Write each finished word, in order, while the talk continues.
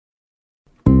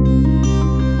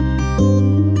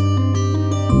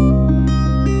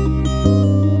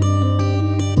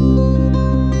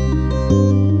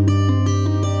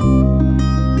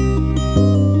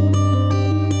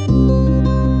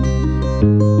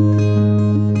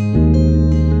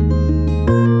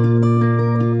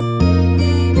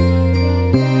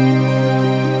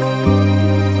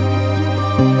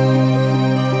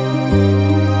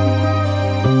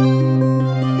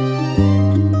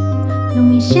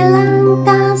Ilang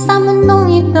ka sa mundong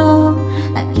ito,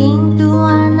 laking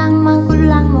tuwa ng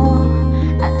magulang mo,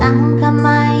 at ang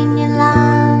kamay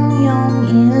nilang iyong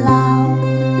ilaw.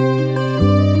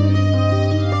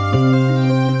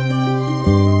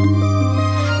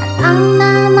 At ang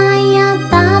nanay at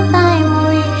tatay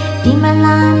mo'y di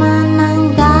malaman ang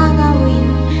gagawin,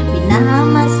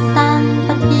 pinamastan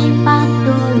pati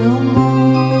pagtulong mo.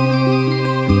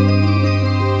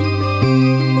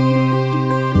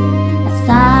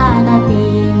 Sana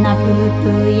di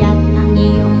napupuyat ang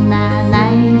iyong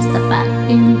nanay sa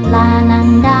pagtimpla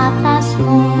ng gatas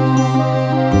mo.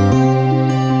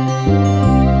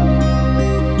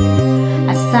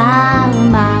 Sa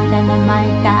umaga na may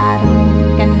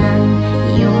karoon ka ng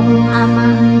iyong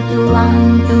amang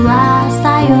tuwang-tuwa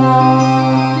sa'yo.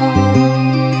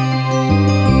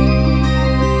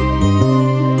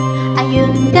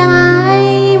 Ayun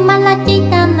kay malaki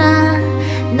ka na,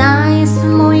 nais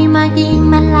mo'y maging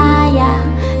malaya,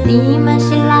 di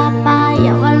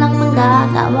masilapaya, walang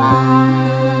magagawa.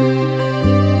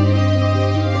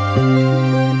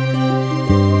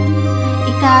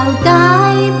 Ikaw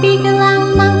kay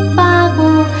biglang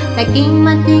nagbago, naging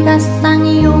matigas ang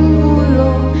iyong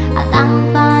ulo, at ang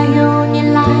payo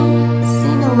nila'y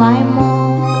sinuway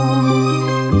mo.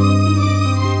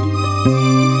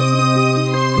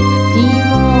 Di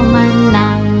mo man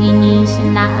lang inisip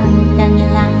na ang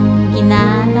kanilang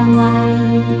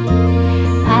ginagawa'y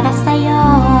para sa'yo.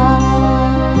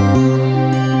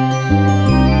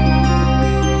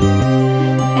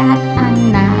 At ang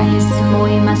nais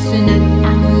mo'y masunod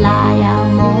ang layaw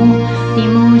mo, di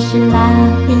mo sila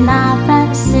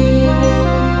pinapansin.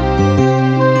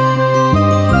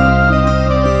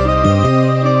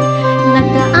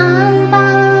 Nagdaan ba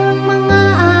ang mga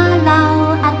araw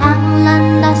at ang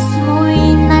landas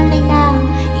mo'y naligaw,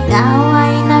 ikaw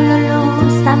ay nalulung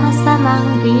sa masamang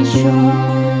bisyo.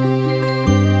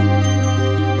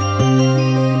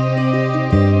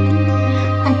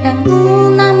 At ang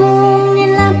una mong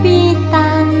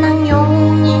nilapitan ng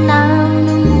iyong inang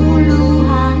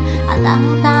lumuluha, at ang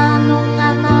tanong,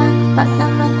 anak, ba't ka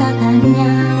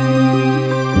magkaganyan?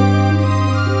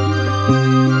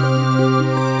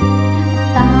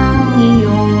 At ang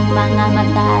iyong mga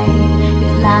matay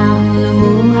biglang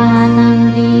lumuha nang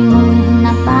di mo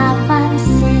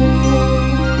napapansin.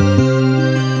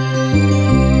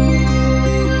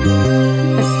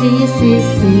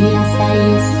 Pasisisiya sa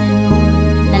isip mo,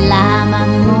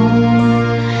 nalaman mo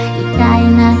ika'y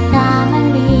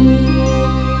nagkamali.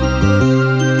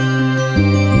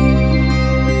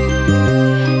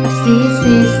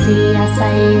 Pasisisiya sa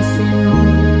isip mo,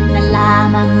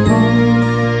 nalaman mo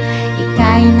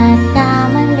ika'y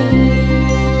nagkamali.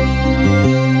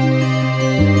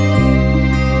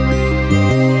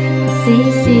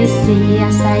 Pasisisiya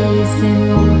sa isip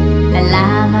mo,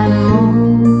 nalaman mo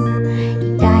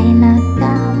ika'y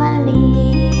nagkamali.